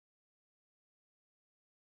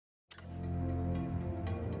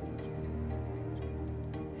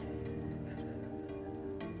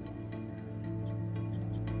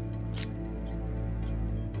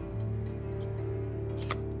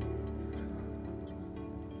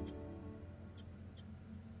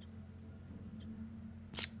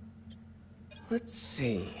Let's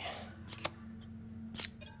see.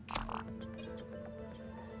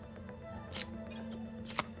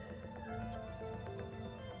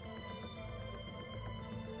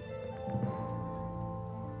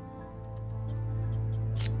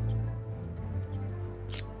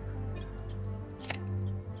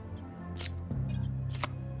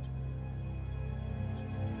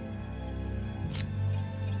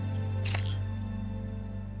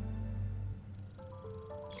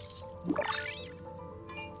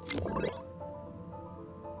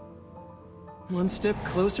 One step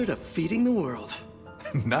closer to feeding the world.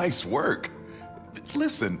 Nice work.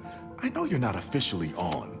 Listen, I know you're not officially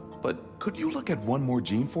on, but could you look at one more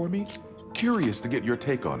gene for me? Curious to get your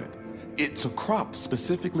take on it. It's a crop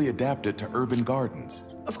specifically adapted to urban gardens.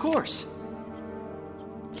 Of course.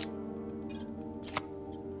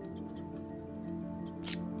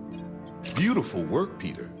 Beautiful work,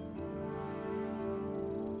 Peter.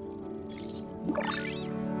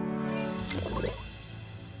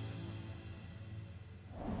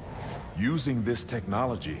 Using this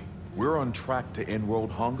technology, we're on track to end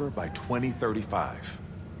world hunger by 2035.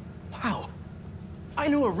 Wow. I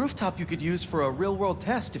know a rooftop you could use for a real-world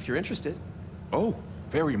test if you're interested. Oh,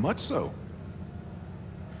 very much so.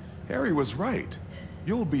 Harry was right.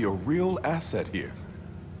 You'll be a real asset here.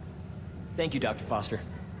 Thank you, Dr. Foster.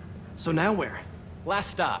 So now where?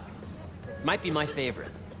 Last stop. Might be my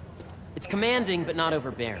favorite. It's commanding, but not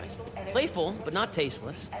overbearing. Playful, but not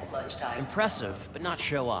tasteless. Impressive, but not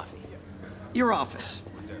show-offy. Your office.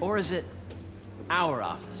 Or is it our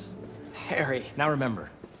office? Harry. Now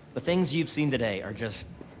remember, the things you've seen today are just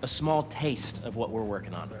a small taste of what we're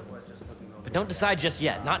working on. But don't decide just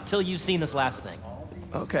yet, not till you've seen this last thing.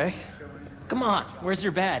 Okay. Come on, where's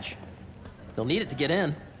your badge? You'll need it to get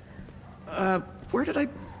in. Where did I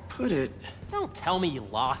put it? Don't tell me you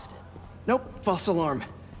lost it. Nope, false alarm.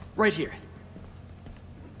 Right here.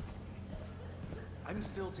 I'm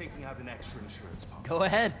still taking out an extra insurance policy. Go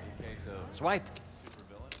ahead. Swipe.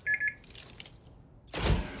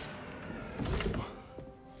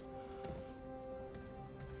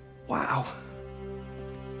 Wow.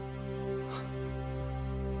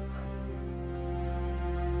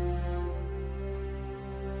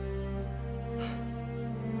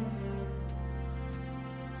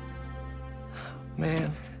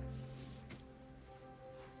 Man.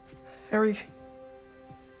 Harry.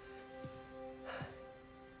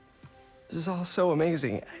 This is all so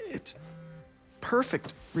amazing. It's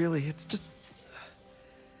perfect, really. It's just...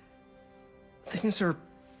 Things are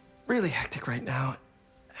really hectic right now.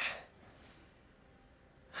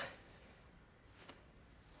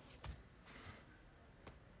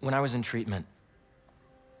 When I was in treatment,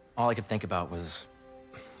 all I could think about was,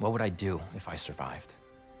 what would I do if I survived?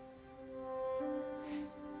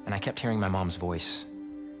 And I kept hearing my mom's voice,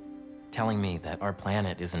 telling me that our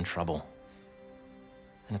planet is in trouble,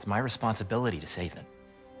 and it's my responsibility to save it.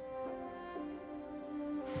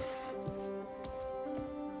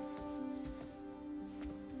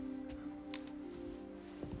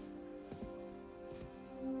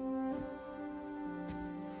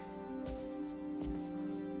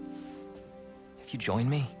 If you join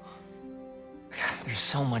me, there's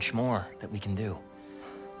so much more that we can do.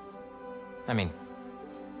 I mean,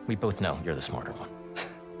 we both know you're the smarter one.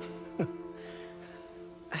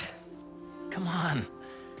 Come on.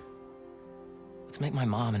 Let's make my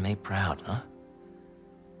mom and May proud, huh?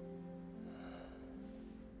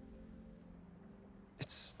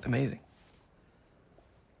 It's amazing.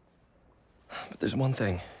 But there's one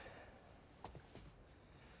thing.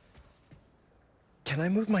 Can I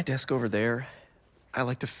move my desk over there? I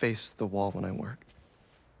like to face the wall when I work.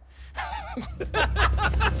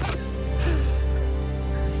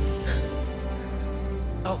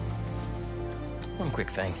 Oh, one quick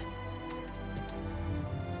thing.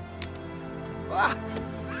 Ah!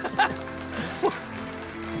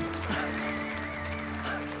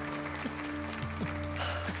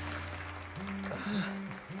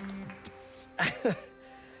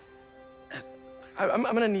 I'm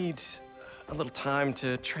gonna need a little time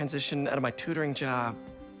to transition out of my tutoring job.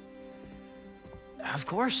 Of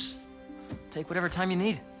course. Take whatever time you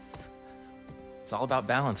need. It's all about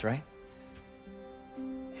balance, right?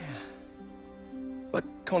 Yeah. But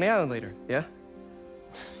Coney Island later, yeah?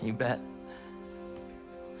 You bet.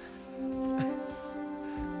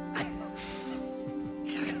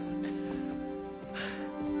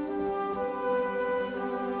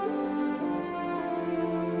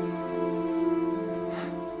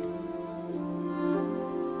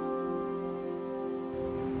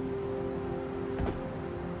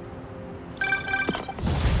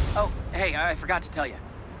 Oh, hey, I forgot to tell you.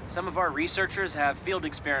 Some of our researchers have field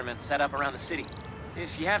experiments set up around the city.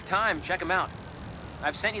 If you have time, check them out.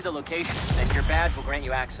 I've sent you the location, and your badge will grant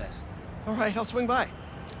you access. All right, I'll swing by.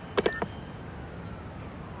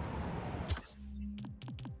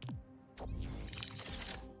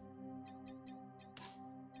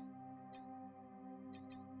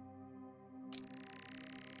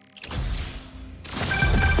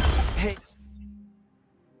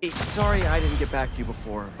 Hey, sorry I didn't get back to you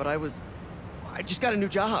before, but I just got a new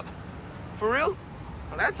job. For real?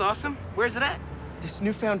 Well, that's awesome. Where's it at? This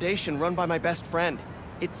new foundation run by my best friend.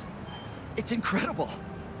 It's incredible.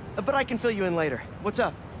 But I can fill you in later. What's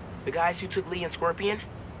up? The guys who took Lee and Scorpion?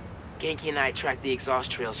 Ganke and I tracked the exhaust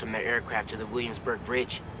trails from their aircraft to the Williamsburg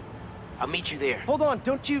Bridge. I'll meet you there. Hold on,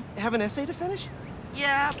 don't you have an essay to finish?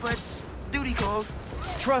 Yeah, but duty calls.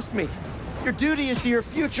 Trust me, your duty is to your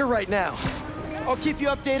future right now. I'll keep you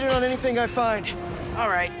updated on anything I find. All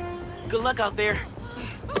right. Good luck out there.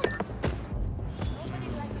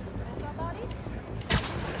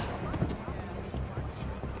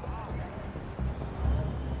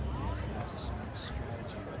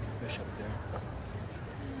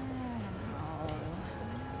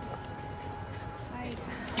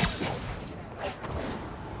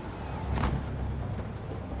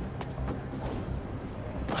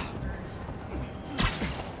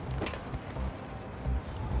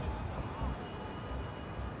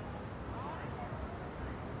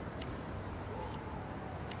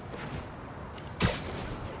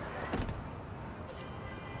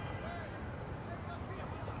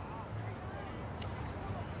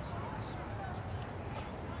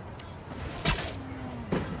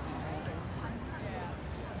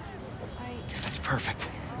 Perfect.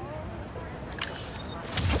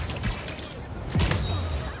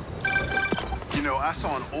 You know, I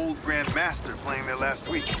saw an old Grand Master playing there last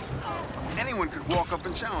week. Anyone could walk up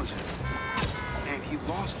and challenge him. And he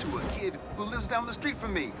lost to a kid who lives down the street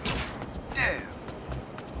from me. Damn.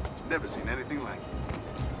 Never seen anything like it.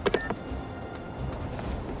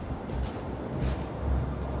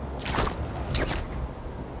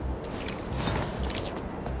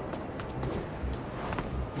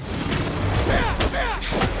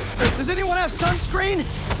 Does anyone have sunscreen?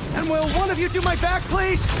 And will one of you do my back,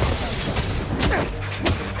 please?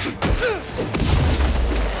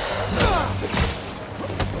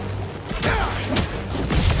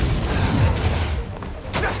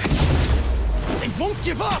 They won't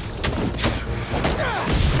give up!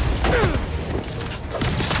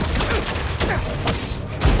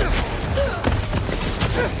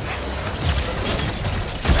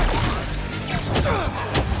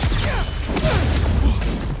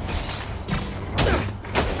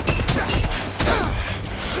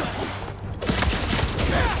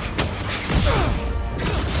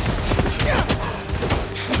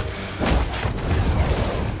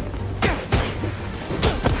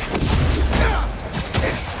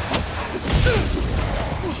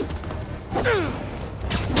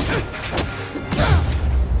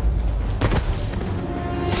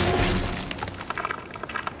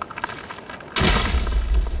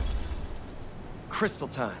 Crystal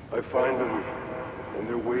time. I find them, and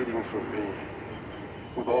they're waiting for me,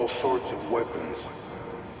 with all sorts of weapons.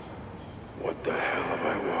 What the hell have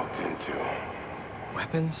I walked into?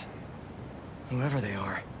 Weapons? Whoever they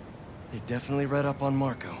are, they definitely read up on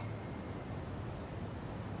Marco.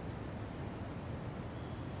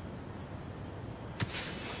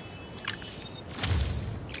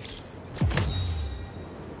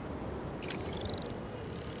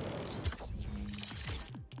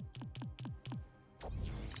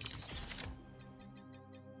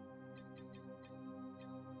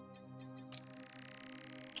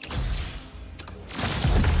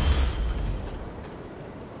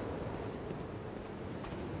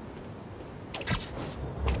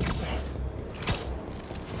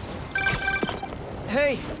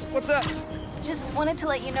 Hey, what's up? Just wanted to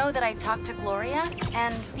let you know that I talked to Gloria,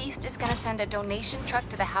 and Feast is gonna send a donation truck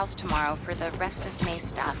to the house tomorrow for the rest of May's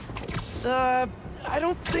stuff. I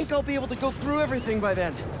don't think I'll be able to go through everything by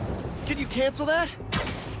then. Could you cancel that?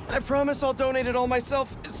 I promise I'll donate it all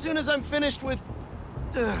myself as soon as I'm finished with...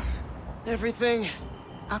 everything.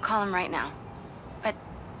 I'll call him right now. But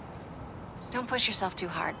don't push yourself too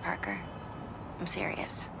hard, Parker. I'm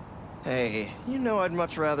serious. Hey, you know I'd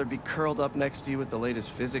much rather be curled up next to you with the latest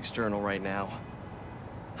physics journal right now.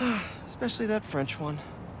 Especially that French one.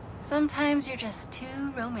 Sometimes you're just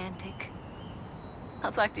too romantic.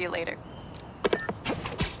 I'll talk to you later.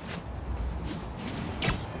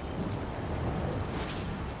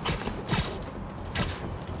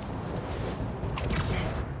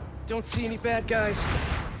 Don't see any bad guys.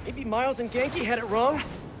 Maybe Miles and Ganke had it wrong?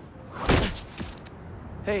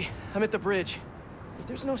 Hey, I'm at the bridge. But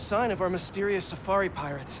there's no sign of our mysterious safari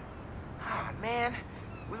pirates. Oh, man.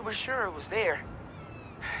 We were sure it was there.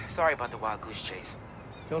 Sorry about the wild goose chase.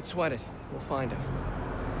 Don't sweat it. We'll find him.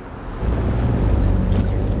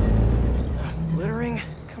 Littering?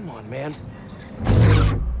 Come on, man.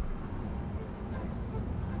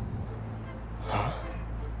 Huh?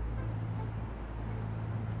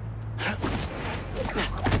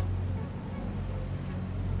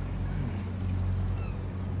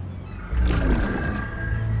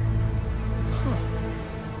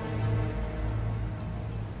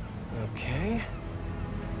 Okay.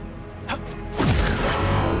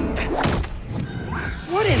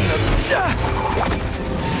 What in the...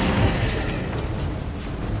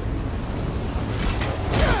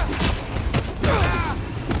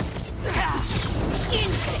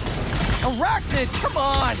 Arachnid, come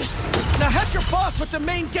on! Now have your boss with the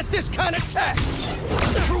main get this kind of tech!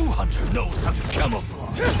 A true hunter knows how to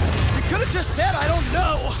camouflage. You could have just said I don't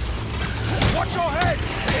know! Watch your head!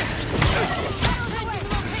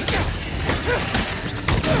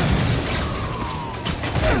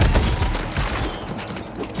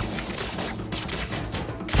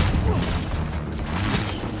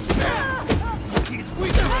 He's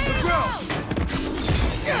weaker on the ground.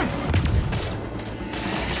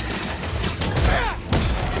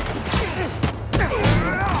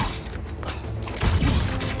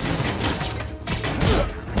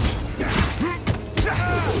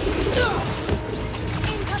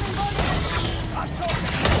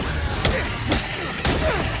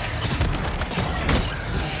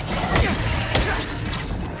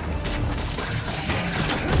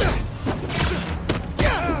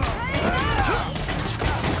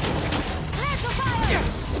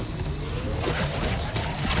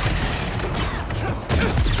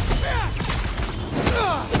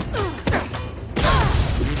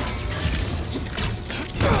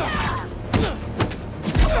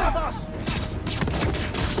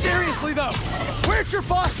 Seriously though, where'd your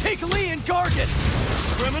boss take Lee and Gargan?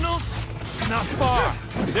 Criminals? Not far.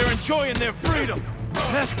 They're enjoying their freedom.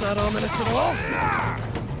 That's not ominous at all.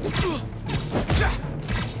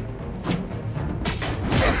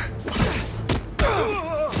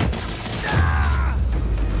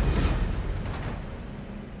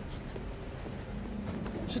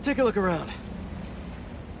 Should take a look around.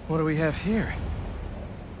 What do we have here?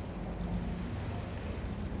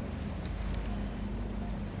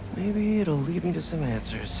 Maybe it'll lead me to some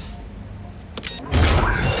answers.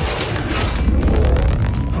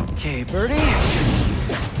 Okay, Birdie.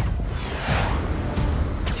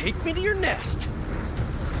 Take me to your nest.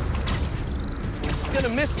 Gonna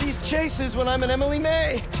miss these chases when I'm an Emily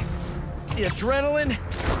May. The adrenaline,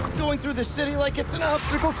 going through the city like it's an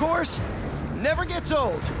obstacle course, never gets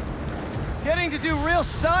old. Getting to do real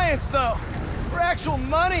science, though, for actual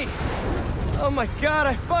money. Oh my God,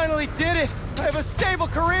 I finally did it. I have a stable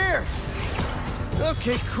career.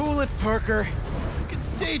 Okay, cool it, Parker. I can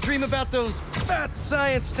daydream about those fat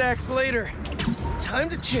science stacks later. Time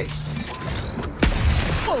to chase.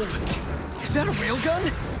 Whoa, is that a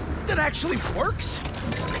railgun that actually works?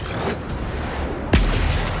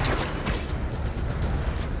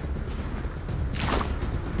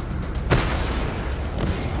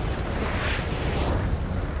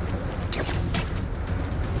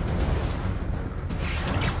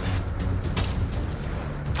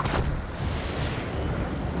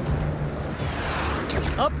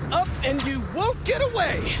 Up, up, and you won't get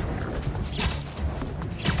away!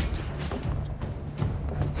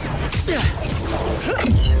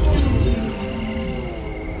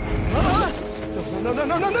 No, no,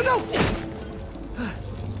 no, no, no, no!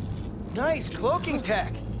 Nice cloaking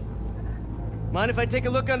tech. Mind if I take a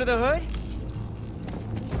look under the hood?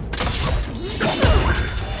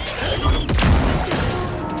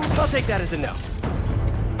 I'll take that as a no.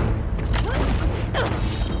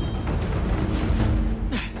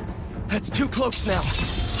 That's 2 cloaks now.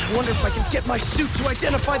 I wonder if I can get my suit to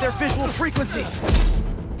identify their visual frequencies.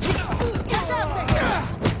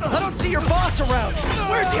 I don't see your boss around.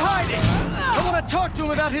 Where's he hiding? I want to talk to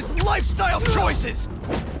him about his lifestyle choices.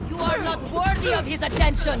 You are not worthy of his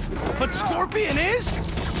attention. But Scorpion is?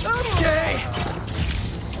 Okay.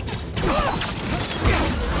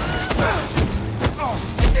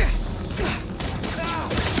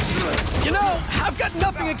 You know, I've got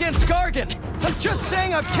nothing against Gargan. I'm just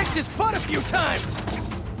saying I've kicked his butt a few times.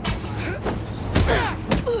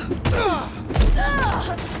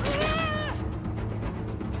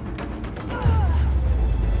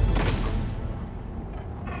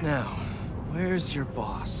 Now, where's your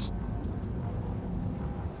boss?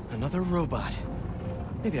 Another robot.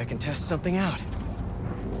 Maybe I can test something out.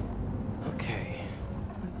 Okay.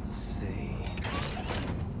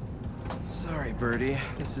 Sorry, Birdie.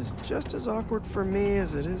 This is just as awkward for me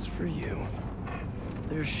as it is for you.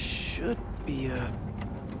 There should be a...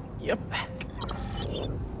 Yep.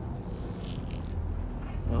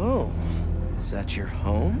 Oh, is that your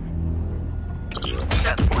home?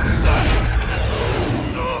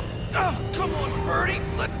 Oh, come on, Birdie!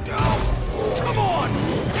 Let go! Come on!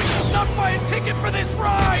 Not buy a ticket for this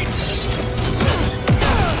ride!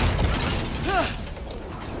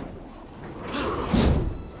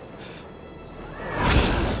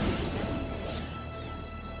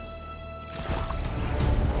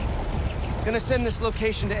 Gonna send this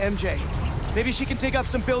location to MJ. Maybe she can dig up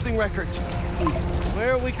some building records.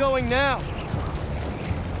 Where are we going now?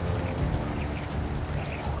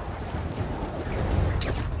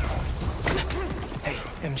 Hey,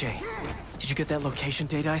 MJ. Did you get that location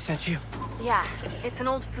data I sent you? Yeah, it's an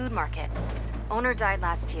old food market. Owner died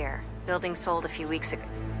last year. Building sold a few weeks ago.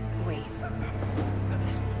 Wait.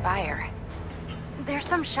 This buyer. There's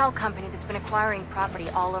some shell company that's been acquiring property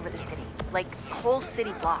all over the city. Like, whole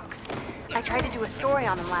city blocks. I tried to do a story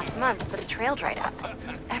on them last month, but the trail dried up.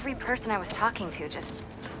 Every person I was talking to just...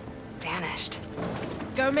 vanished.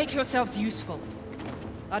 Go make yourselves useful.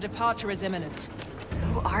 Our departure is imminent.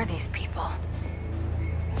 Who are these people?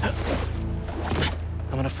 I'm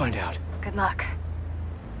gonna find out. Good luck.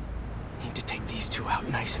 Need to take these two out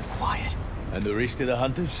nice and quiet. And the rest of the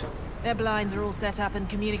hunters? Their blinds are all set up and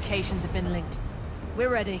communications have been linked. We're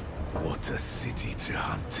ready. What a city to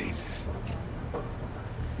hunt in.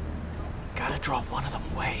 Gotta draw one of them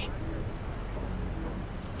away.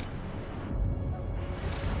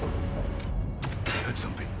 Heard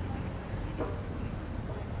something.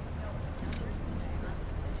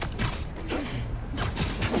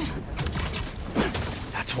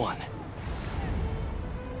 That's one.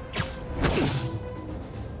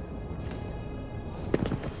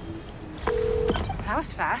 That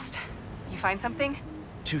was fast. You find something?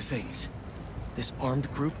 Two things. This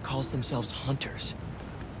armed group calls themselves Hunters.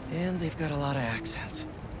 And they've got a lot of accents.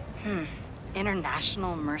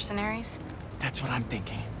 International mercenaries? That's what I'm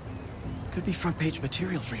thinking. Could be front page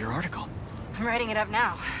material for your article. I'm writing it up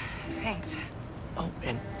now. Thanks. Oh,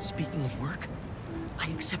 and speaking of work, I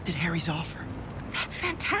accepted Harry's offer. That's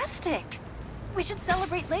fantastic. We should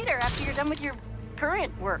celebrate later after you're done with your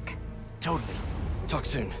current work. Totally. Talk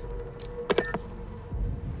soon.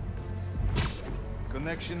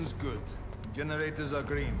 Connection's good. Generators are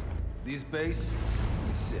green. This base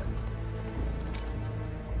is set.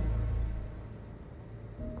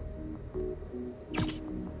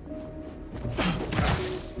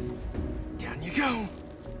 Down you go.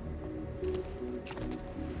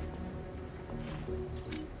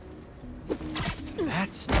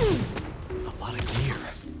 That's a lot of gear.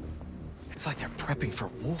 It's like they're prepping for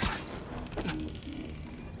war.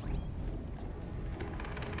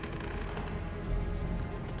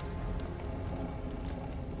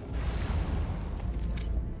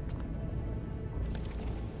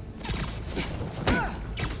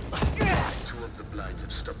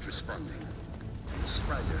 Stopped responding. The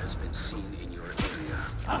Strider has been seen in your area.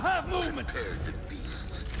 I have movement! Prepare the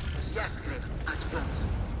beasts. Yes, Craven, at once.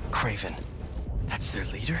 Craven. That's their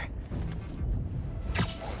leader?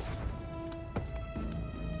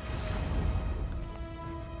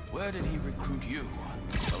 Where did he recruit you?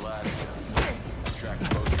 Alaska. I track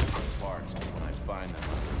posters from parks, but when I find them,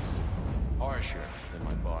 I'm harsher than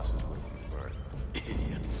my bosses would prefer.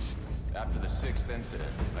 Idiots. After the 6th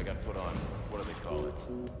incident, I got put on, what do they call it?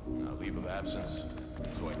 Leave of absence.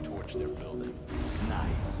 So I torched their building.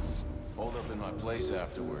 Nice. Holed up in my place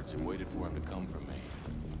afterwards and waited for him to come for me.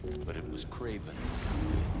 But it was Craven.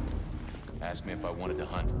 Asked me if I wanted to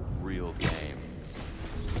hunt real game.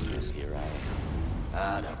 And here I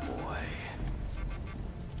am. Attaboy.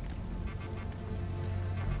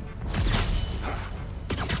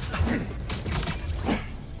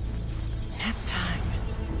 Nap time.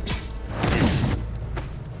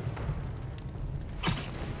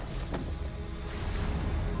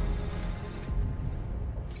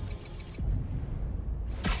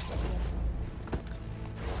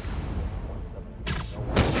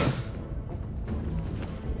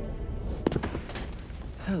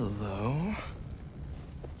 Hello.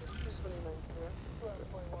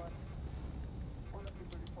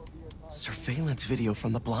 Surveillance video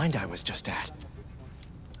from the blind I was just at.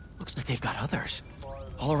 Looks like they've got others.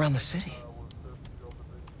 All around the city.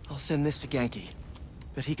 I'll send this to Ganke.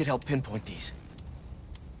 Bet he could help pinpoint these.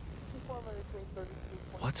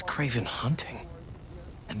 What's Craven hunting?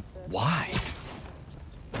 And why?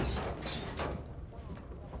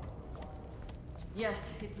 Yes,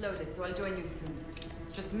 it's loaded, so I'll join you soon.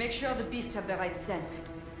 Just make sure the beasts have the right scent.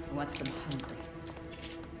 I want them hungry.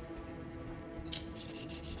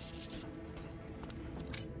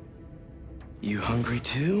 You hungry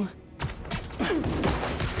too?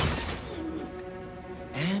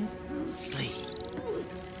 And sleep.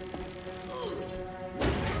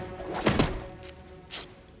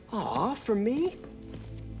 Aw, for me?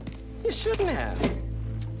 You shouldn't have.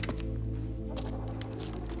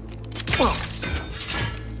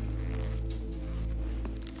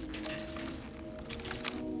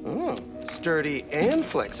 Oh, sturdy and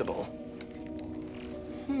flexible.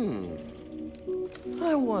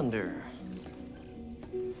 I wonder.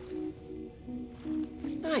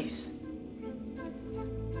 Nice.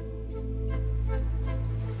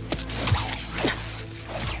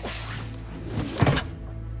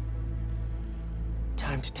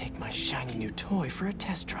 Time to take my shiny new toy for a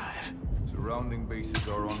test drive. Surrounding bases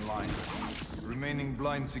are online. Remaining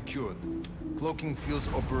blind secured. Cloaking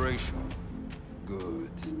fields operational. Good.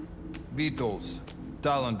 Beetles,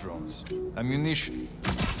 Talon drones, ammunition.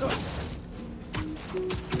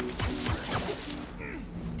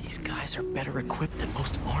 These guys are better equipped than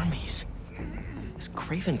most armies. This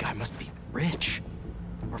Kraven guy must be rich,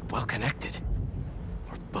 or well-connected,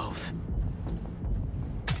 or both.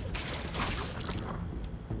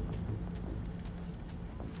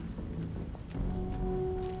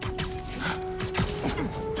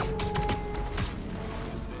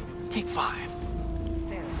 Take 5.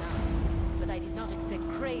 Fair enough. But I did not expect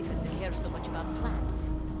Kraven to care so much about plants.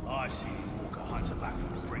 I've seen his walker hunter back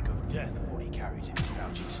from the brink of death with what he carries in his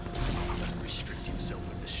pouches. Doesn't restrict himself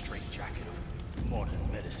with the straitjacket of modern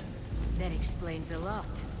medicine. That explains a lot.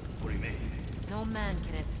 What do you mean? No man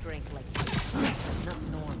can have strength like this. Not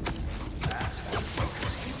normal. That's what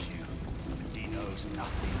focus gives you. He knows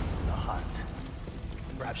nothing of the hunt.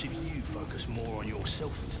 Perhaps if you focus more on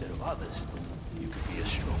yourself instead of others, you could be as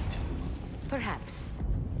strong too. Perhaps.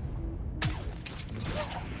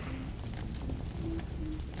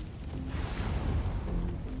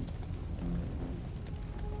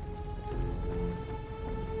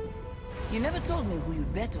 You never told me who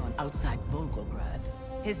you'd bet on outside Volgograd.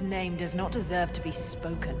 His name does not deserve to be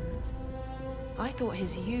spoken. I thought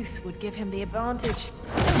his youth would give him the advantage.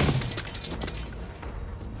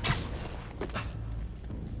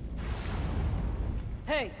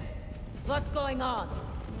 Hey! What's going on?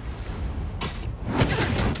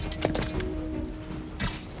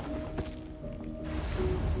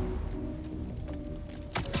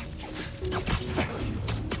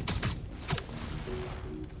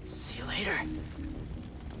 See you later.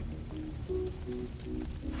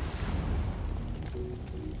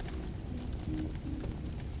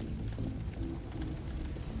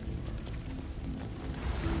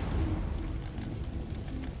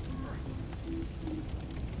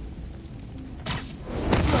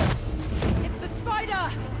 It's the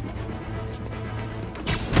spider!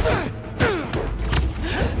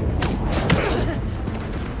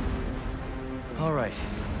 All right,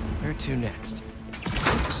 where to next?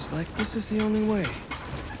 Looks like this is the only way.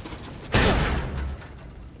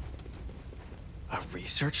 A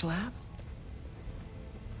research lab?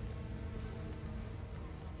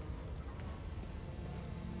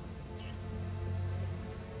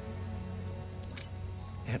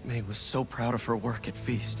 Aunt May was so proud of her work at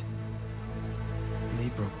Feast. Lee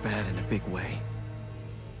broke bad in a big way.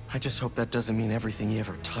 I just hope that doesn't mean everything he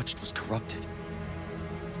ever touched was corrupted.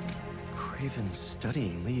 Kraven's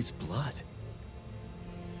studying Lee's blood.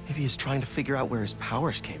 Maybe he's trying to figure out where his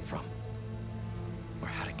powers came from. Or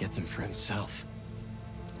how to get them for himself.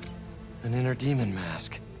 An inner demon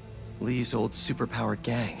mask. Lee's old superpowered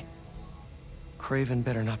gang. Kraven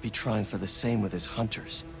better not be trying for the same with his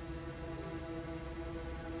hunters.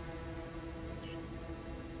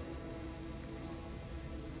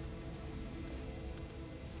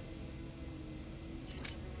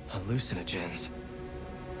 Hallucinogens.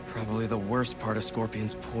 Probably the worst part of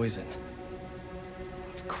Scorpion's poison.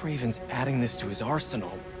 If Kraven's adding this to his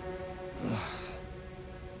arsenal... Ugh.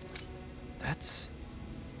 That's...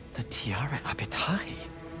 the Tiara Apitai.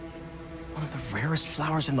 One of the rarest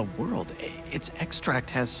flowers in the world. Its extract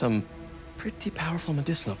has some pretty powerful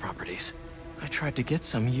medicinal properties. I tried to get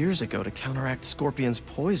some years ago to counteract Scorpion's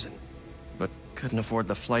poison, but couldn't afford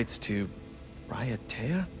the flights to...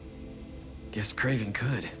 Raiatea? Guess Kraven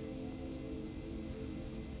could.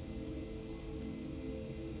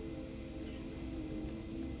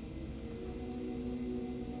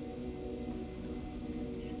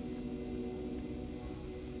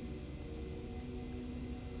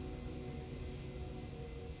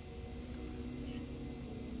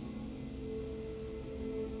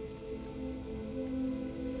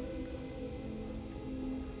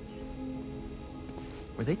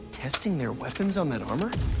 Were they testing their weapons on that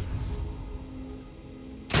armor?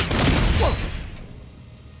 Whoa!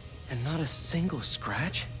 And Not a single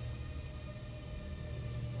scratch?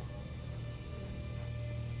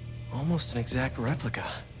 Almost an exact replica.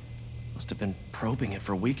 Must have been probing it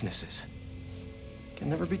for weaknesses. Can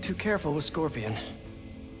never be too careful with Scorpion.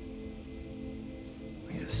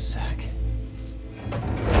 Wait a sec.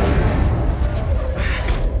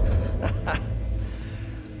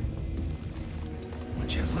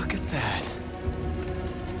 Would you look at that?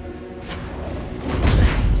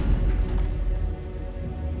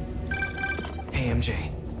 Hey,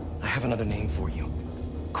 MJ. I have another name for you.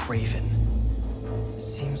 Kraven.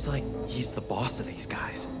 Seems like he's the boss of these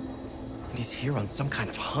guys. And he's here on some kind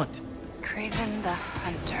of hunt. Kraven the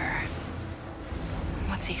Hunter.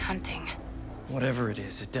 What's he hunting? Whatever it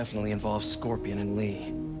is, it definitely involves Scorpion and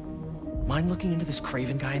Lee. Mind looking into this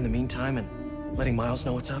Kraven guy in the meantime and letting Miles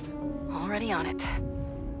know what's up? Already on it.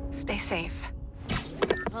 Stay safe.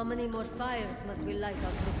 How many more fires must we light out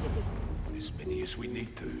in the city? As many as we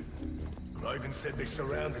need to. Raven said they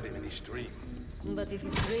surrounded him in his dream. But if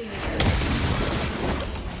it's really then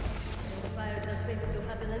the fires are fated to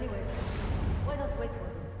happen anyway. Why not wait for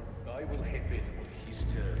them? I will head in on his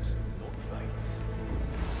terms, not Vane's.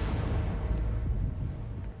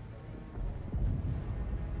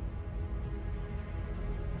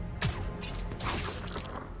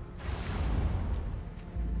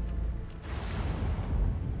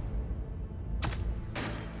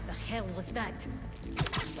 The hell was that?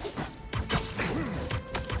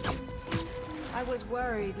 I was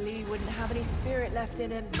worried Lee wouldn't have any spirit left in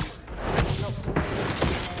him.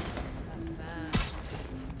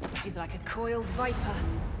 He's like a coiled viper.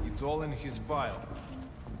 It's all in his vial.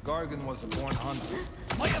 Gargan was a born hunter.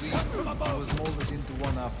 Lee was molded into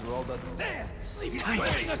one after all that. There! Sleep tight.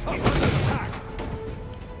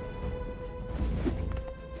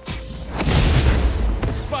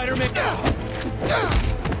 Spider-Man!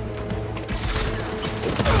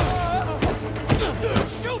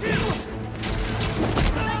 Shoot him!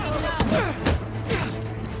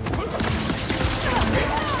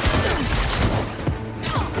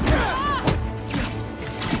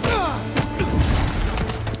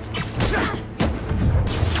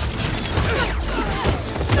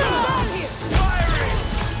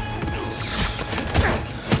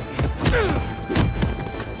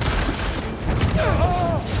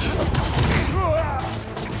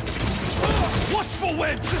 Watchful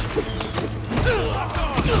webs!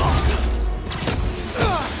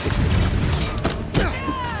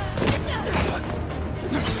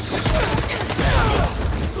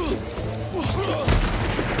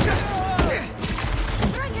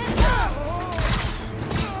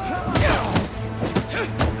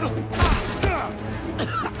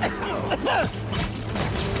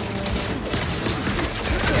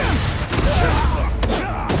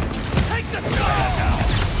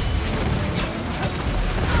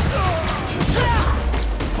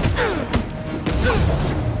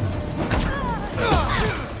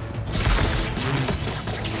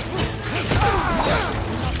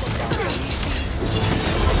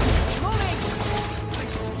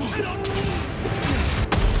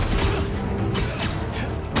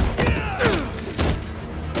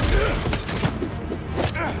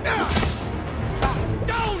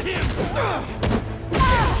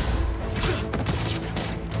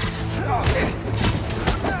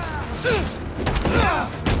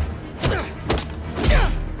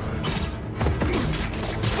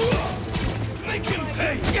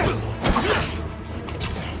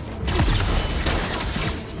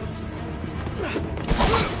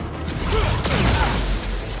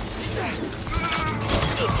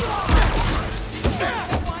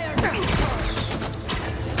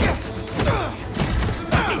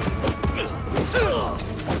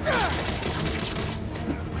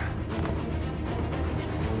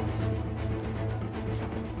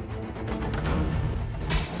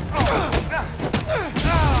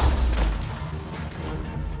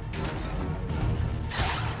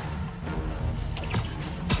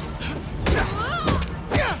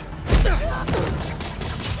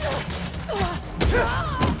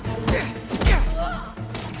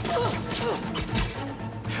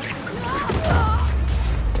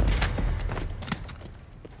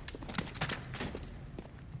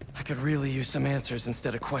 I could really use some answers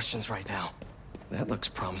instead of questions right now. That looks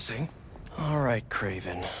promising. All right,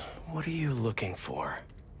 Kraven. What are you looking for?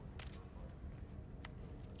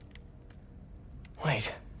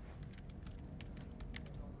 Wait.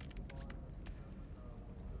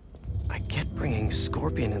 I get bringing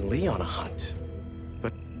Scorpion and Lee on a hunt,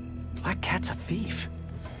 but Black Cat's a thief.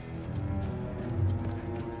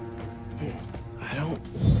 I don't...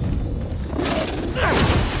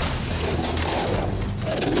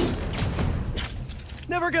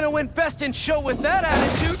 Never never gonna win Best in Show with that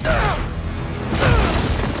attitude!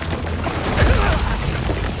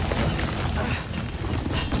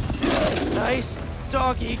 Nice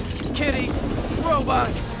doggy, kitty, robot!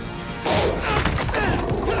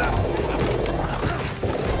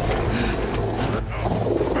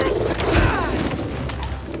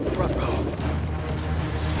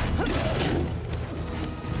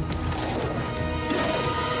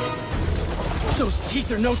 Those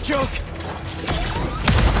teeth are no joke!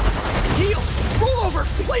 Heel! Roll over!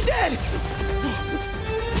 Play dead!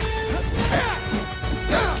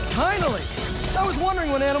 Finally! I was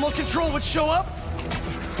wondering when Animal Control would show up!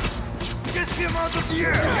 Just him out of the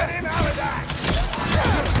air! Get him out of that!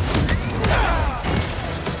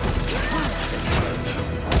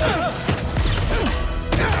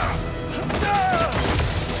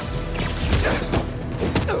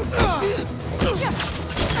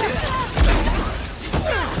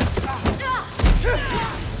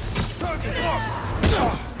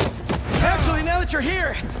 Actually, now that you're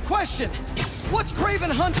here, question. What's Craven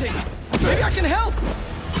hunting? Maybe I can help!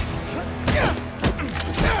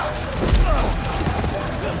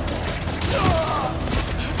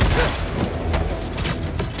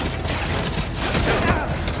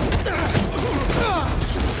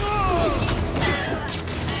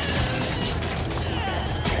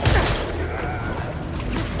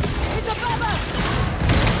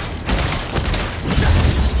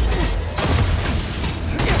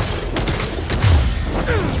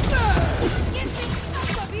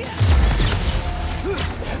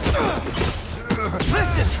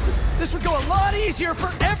 Listen! This would go a lot easier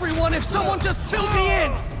for everyone if someone just filled me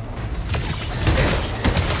in!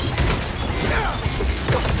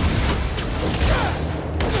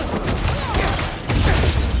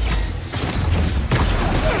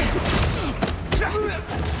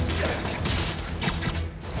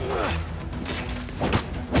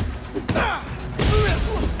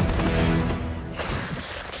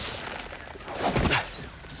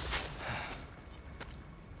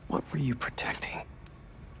 What were you protecting?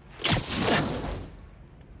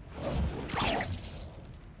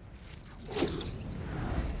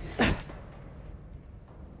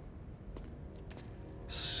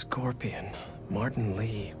 Scorpion, Martin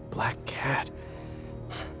Lee, Black Cat.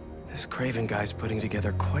 This Craven guy's putting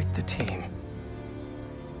together quite the team.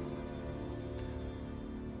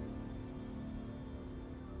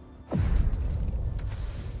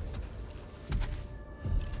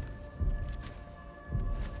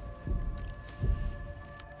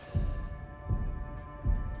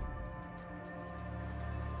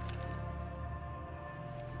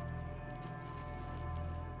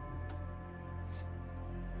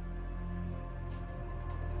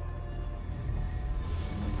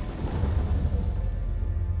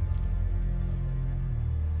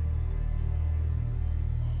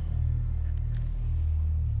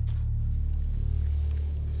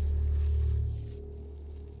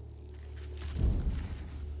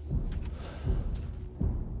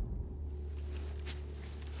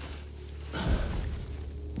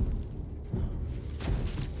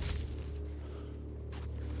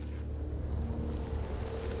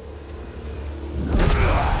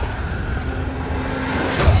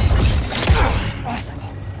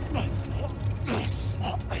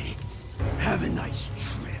 Have a nice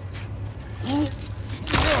trip.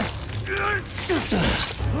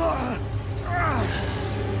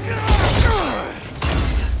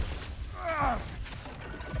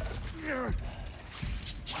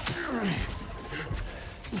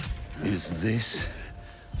 Is this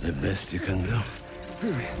the best you can do?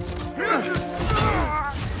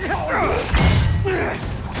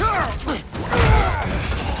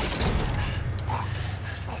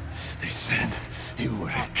 They said you were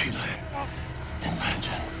a killer.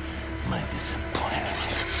 Imagine my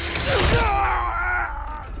disappointment.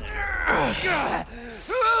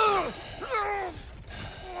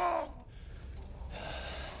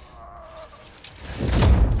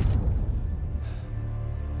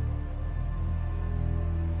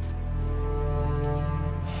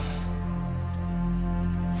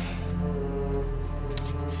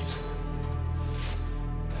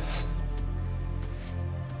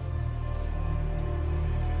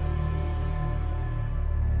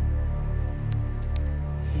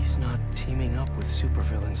 He's not teaming up with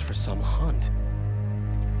supervillains for some hunt.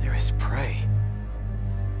 They're his prey.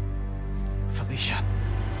 Felicia.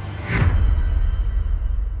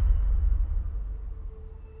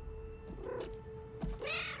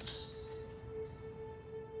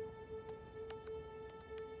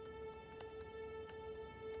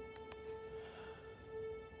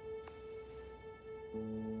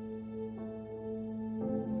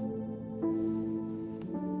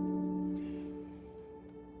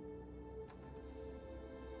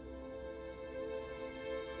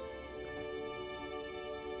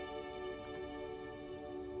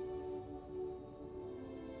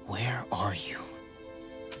 are you?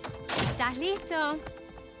 ¿Estás listo?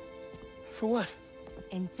 For what?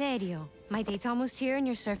 En serio. My date's almost here and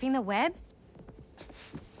you're surfing the web?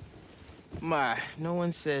 Ma, no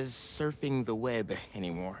one says surfing the web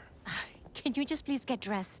anymore. Can you just please get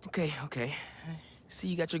dressed? Okay. See,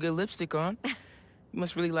 you got your good lipstick on. You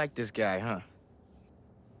must really like this guy, huh?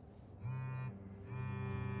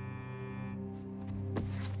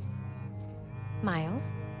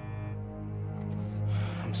 Miles?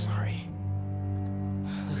 I'm sorry.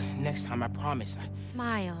 Look, next time, I promise.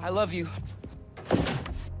 Miles. I love you.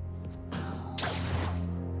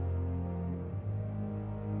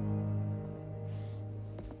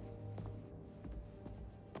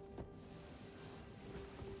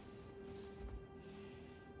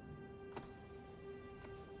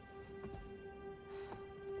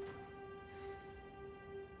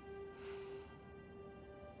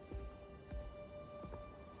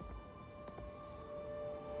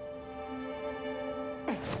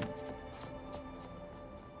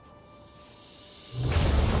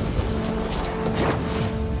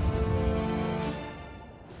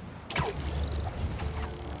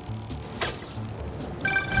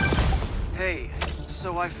 Hey,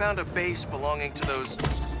 so I found a base belonging to those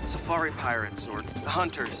safari pirates, or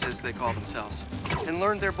hunters as they call themselves, and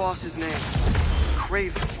learned their boss's name,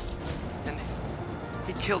 Kraven. And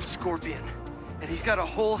he killed Scorpion, and he's got a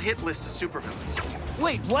whole hit list of supervillains.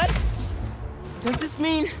 Wait, what? Does this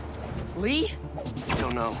mean Lee?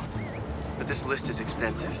 Don't know, but this list is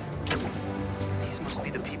extensive. These must be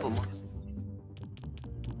the people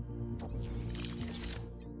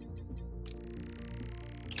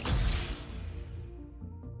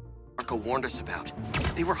Marco warned us about.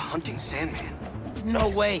 They were hunting Sandman. No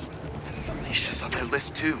way. And Alicia's on their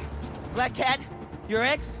list too. Black Cat? Your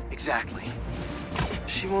ex? Exactly.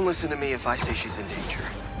 She won't listen to me if I say she's in danger.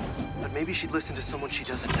 But maybe she'd listen to someone she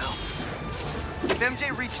doesn't know. If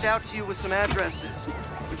MJ reached out to you with some addresses,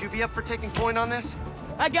 would you be up for taking point on this?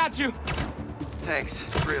 I got you. Thanks,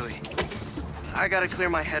 really. I gotta clear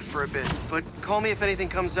my head for a bit, but call me if anything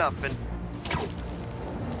comes up, and...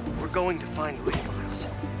 we're going to find Lee, Miles.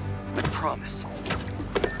 I promise.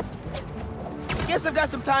 Guess I've got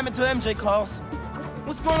some time until MJ calls.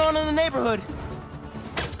 What's going on in the neighborhood?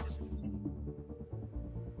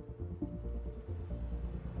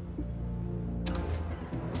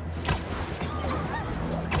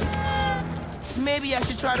 Maybe I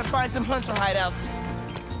should try to find some hunter hideouts.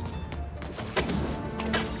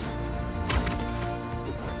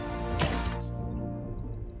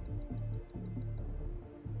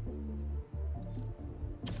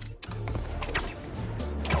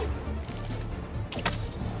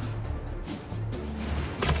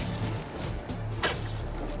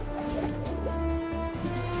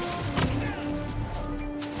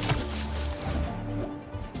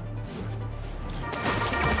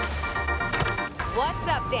 What's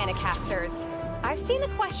up, Danicasters? I've seen the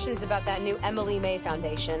questions about that new Emily May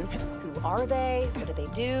Foundation. Who are they? What do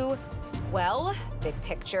they do? Well, big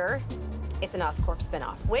picture, it's an Oscorp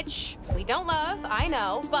spinoff, which we don't love, I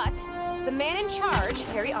know, but the man in charge,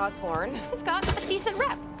 Harry Osborn, has got a decent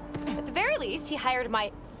rep. At the very least, he hired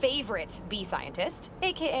my favorite bee scientist,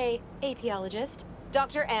 aka apiologist,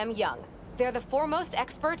 Dr. M. Young. They're the foremost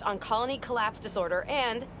expert on colony collapse disorder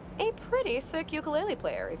and a pretty sick ukulele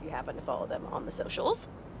player, if you happen to follow them on the socials.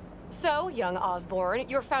 So, young Osborn,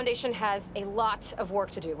 your foundation has a lot of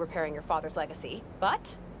work to do repairing your father's legacy,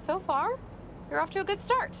 but so far, you're off to a good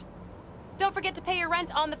start. Don't forget to pay your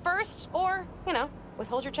rent on the 1st, or, you know,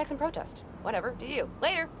 withhold your checks in protest. Whatever, do you.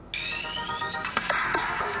 Later.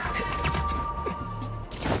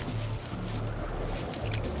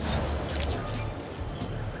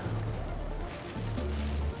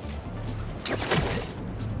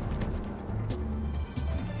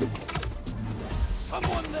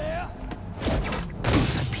 Someone there?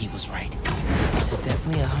 Looks like Pete was right. This is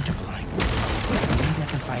definitely a hunter blind. Maybe I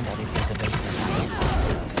can find out if there's a base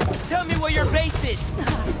nearby. Tell me where your base is!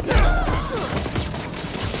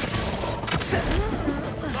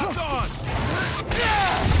 Lock on!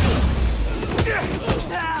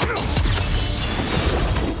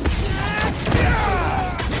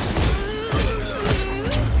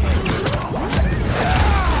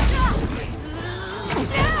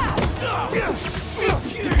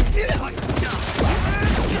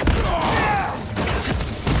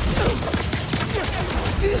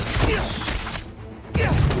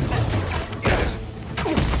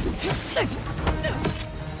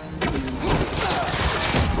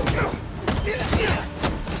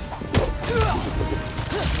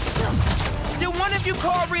 Did one of you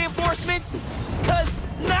call reinforcements? 'Cause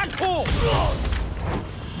not cool!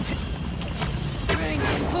 Bring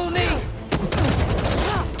him to me!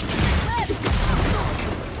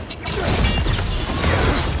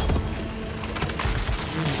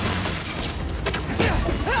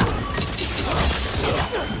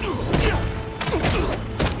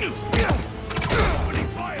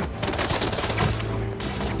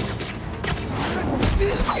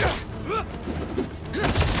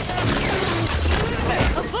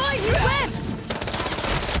 Avoid his web!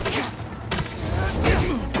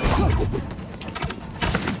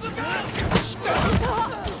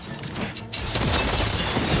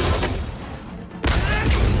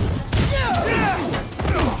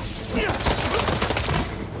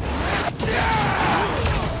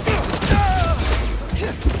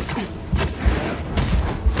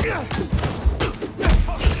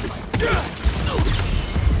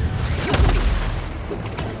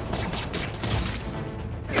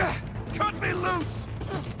 Cut me loose!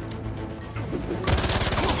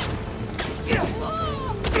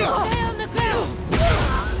 Stay on the ground!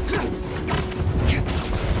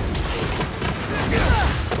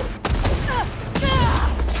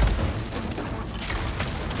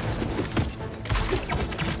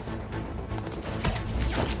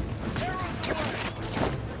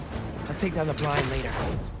 I'll take down the blind later.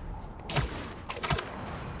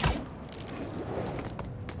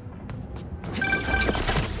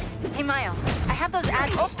 Hey, Miles, I have those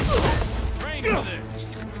ads. Oh! Train for this.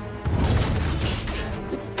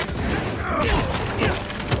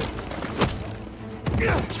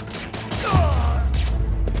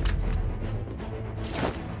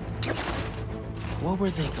 What were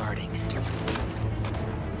they guarding?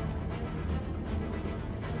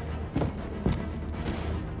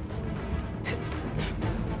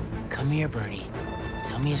 Come here, Birdie.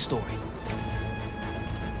 Tell me a story.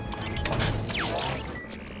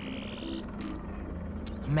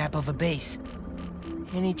 A map of a base.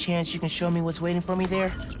 Any chance you can show me what's waiting for me there?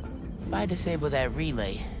 If I disable that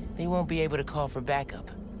relay, they won't be able to call for backup.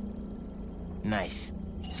 Nice.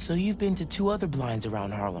 So you've been to 2 other blinds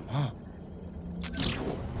around Harlem, huh?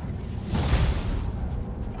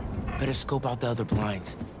 Better scope out the other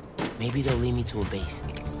blinds. Maybe they'll lead me to a base.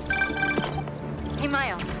 Hey,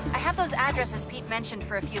 Miles, I have those addresses Pete mentioned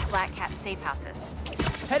for a few Black Cat safe houses.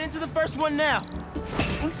 Head into the first one now.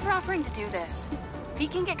 Thanks for offering to do this.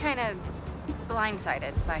 Pete can get kind of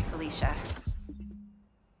blindsided by Felicia.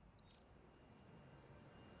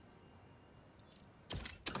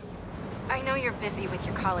 I know you're busy with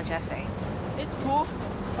your college essay. It's cool.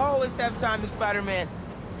 I always have time to Spider-Man.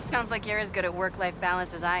 Sounds like you're as good at work-life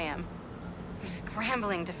balance as I am. I'm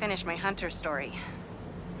scrambling to finish my Hunter story.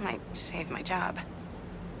 Might save my job.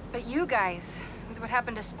 But you guys, with what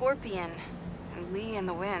happened to Scorpion, and Lee and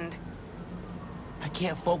the Wind... I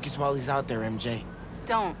can't focus while he's out there, MJ.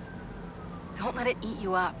 Don't let it eat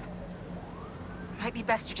you up. Might be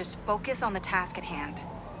best to just focus on the task at hand.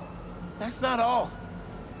 That's not all.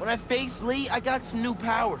 When I faced Lee, I got some new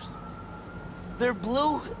powers. They're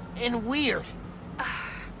blue and weird.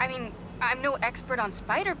 I mean, I'm no expert on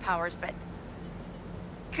spider powers, but...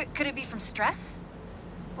 Could it be from stress?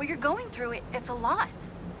 What you're going through, it's a lot.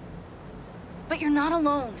 But you're not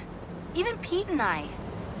alone. Even Pete and I,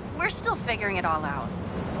 we're still figuring it all out.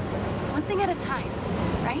 One thing at a time,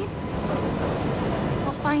 right?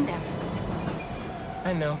 We'll find him.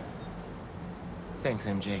 I know. Thanks,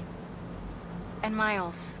 MJ. And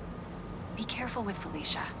Miles, be careful with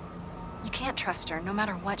Felicia. You can't trust her, no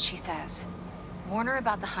matter what she says. Warn her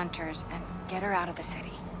about the Hunters and get her out of the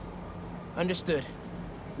city. Understood.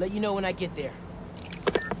 Let you know when I get there.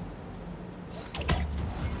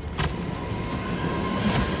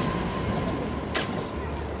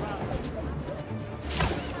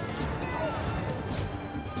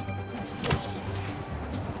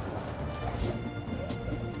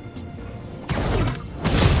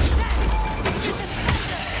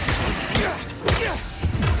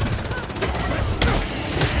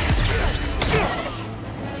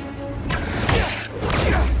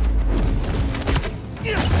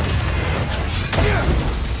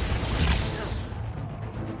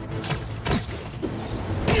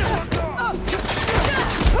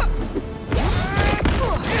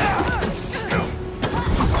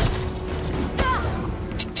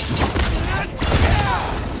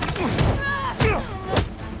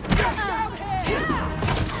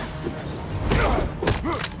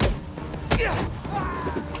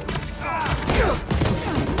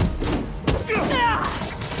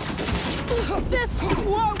 This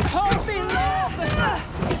won't hold me long!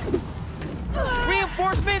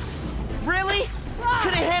 Reinforcements? Really?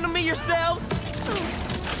 Couldn't handle me yourselves?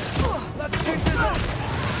 Let's pick this up!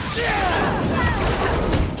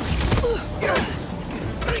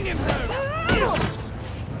 Bring him down!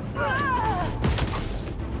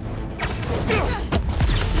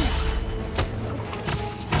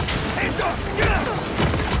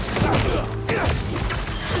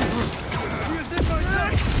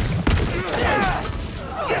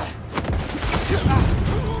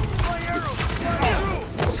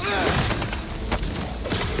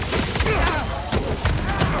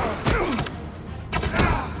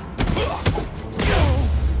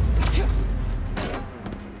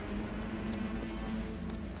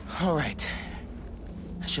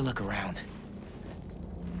 should look around.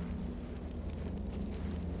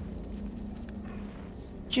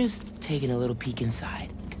 Just taking a little peek inside.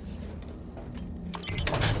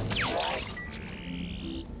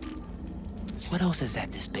 What else is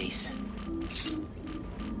at this base?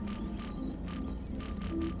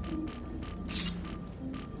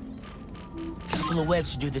 A couple of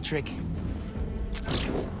webs should do the trick.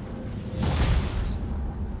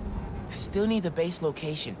 Still need the base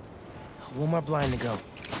location. One more blind to go.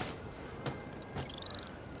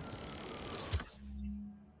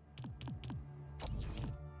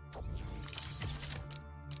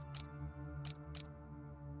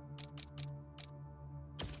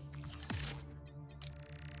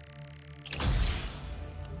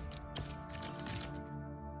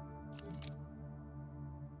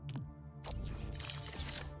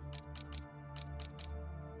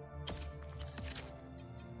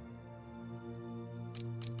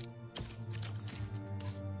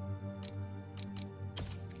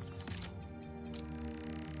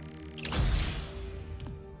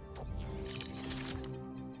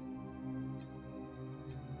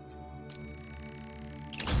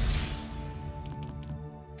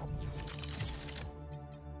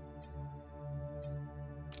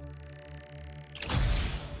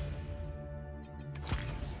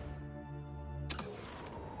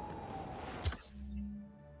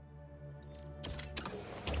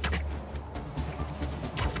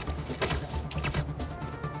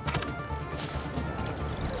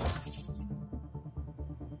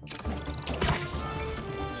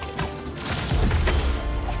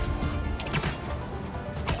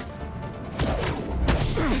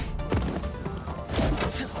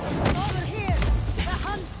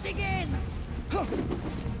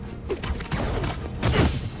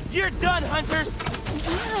 You're done, hunters!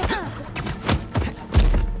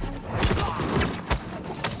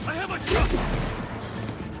 I have a shot!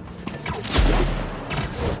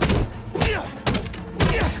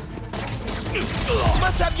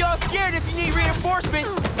 Must have y'all scared if you need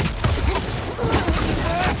reinforcements!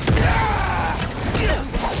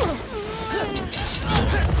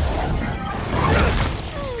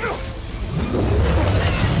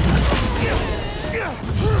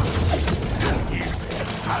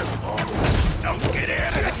 Don't get in!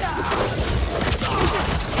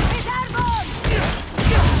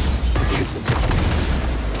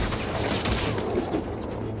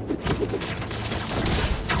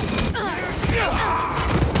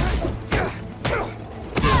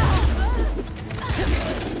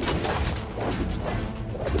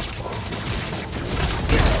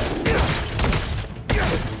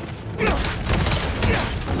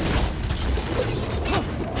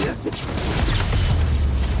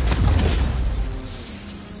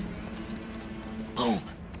 Boom.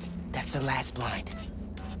 That's the last blind.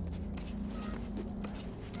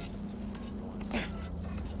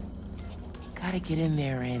 Gotta get in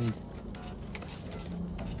there and...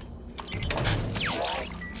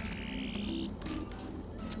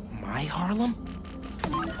 My Harlem?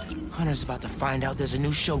 Hunter's about to find out there's a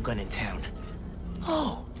new Shogun in town.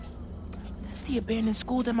 Oh! That's the abandoned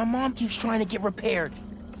school that my mom keeps trying to get repaired.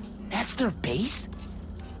 That's their base?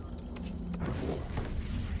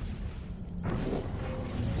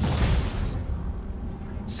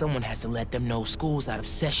 Someone has to let them know school's out of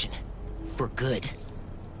session. For good.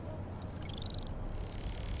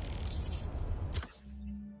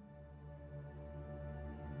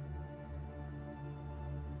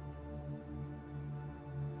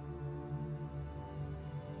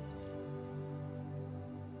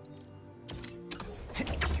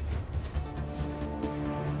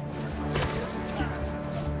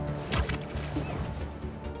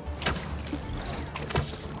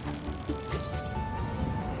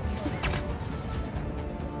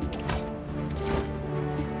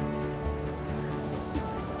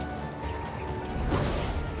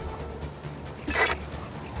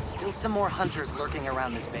 Still some more hunters lurking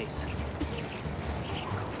around this base.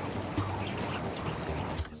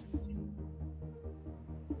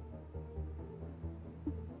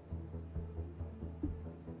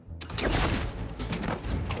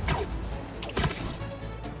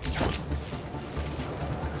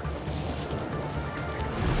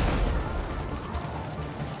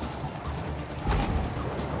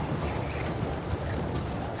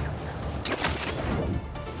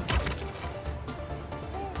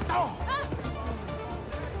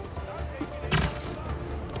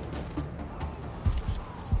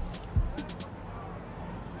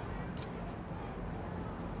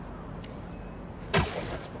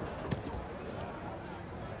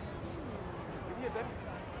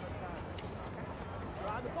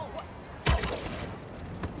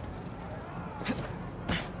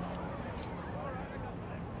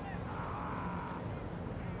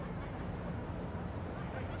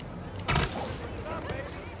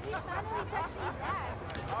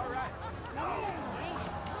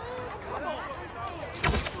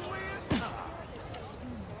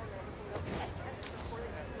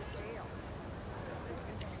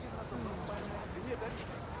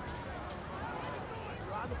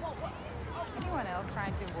 Anyone else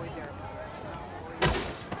trying to avoid their...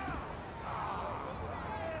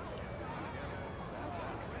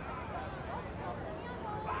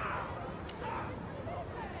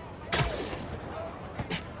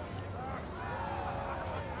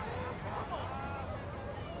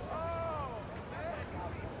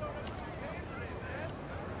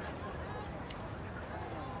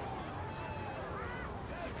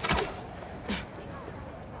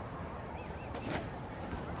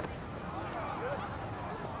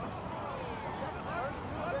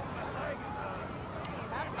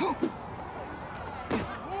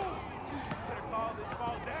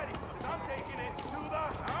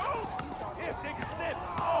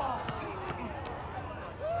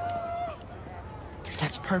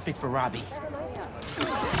 That's perfect for Robbie.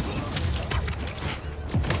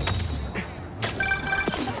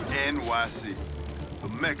 NYC, the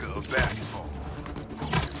mecca of basketball.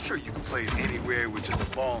 Sure, you can play it anywhere with just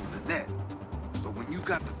a ball in the net. But when you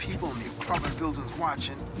got the people in the apartment buildings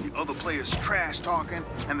watching, the other players trash talking,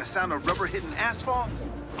 and the sound of rubber hitting asphalt,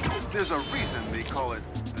 there's a reason they call it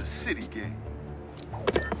the city game.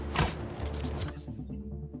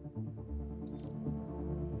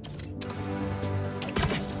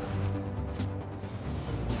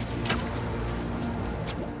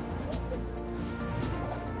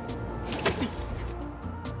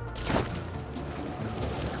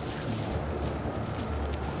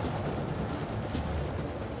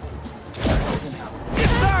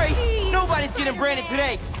 Nobody's getting branded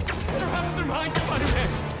today.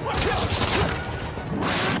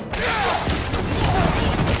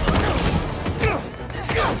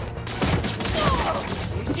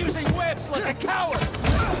 He's using webs like a coward.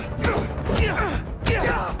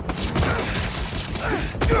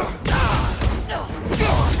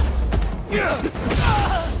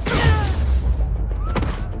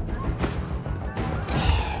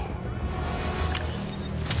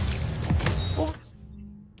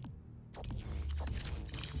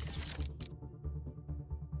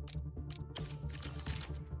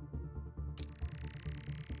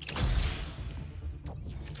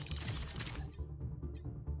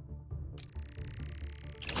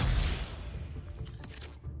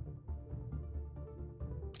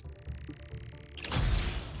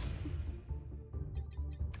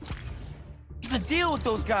 What's the deal with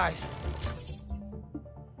those guys?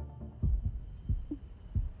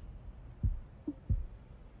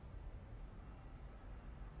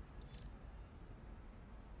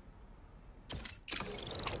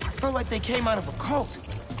 I feel like they came out of a cult.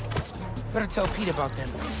 Better tell Pete about them.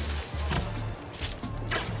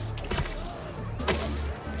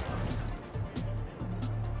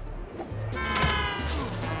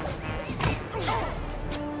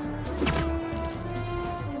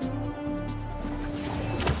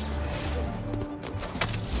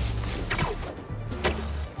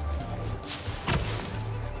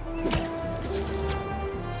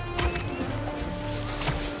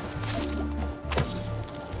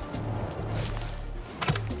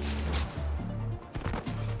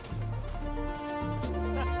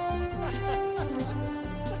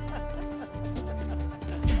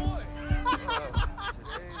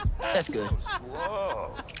 That's good.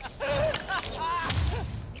 Whoa.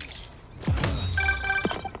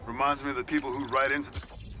 Reminds me of the people who write into the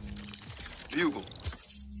Bugle.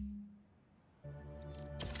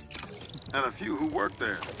 And a few who work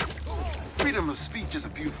there. Freedom of speech is a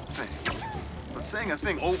beautiful thing. But saying a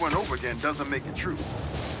thing over and over again doesn't make it true.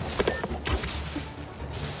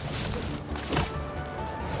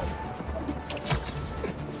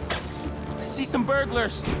 I see some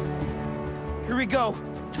burglars. Here we go.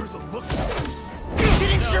 You're the look.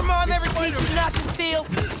 Didn't your mom ever teach you not to steal?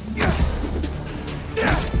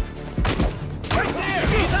 Right there!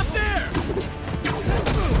 He's up there!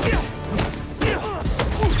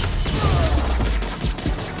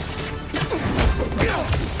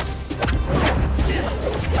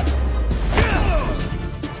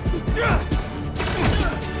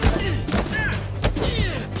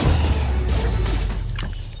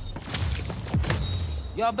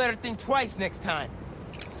 Y'all better think twice next time.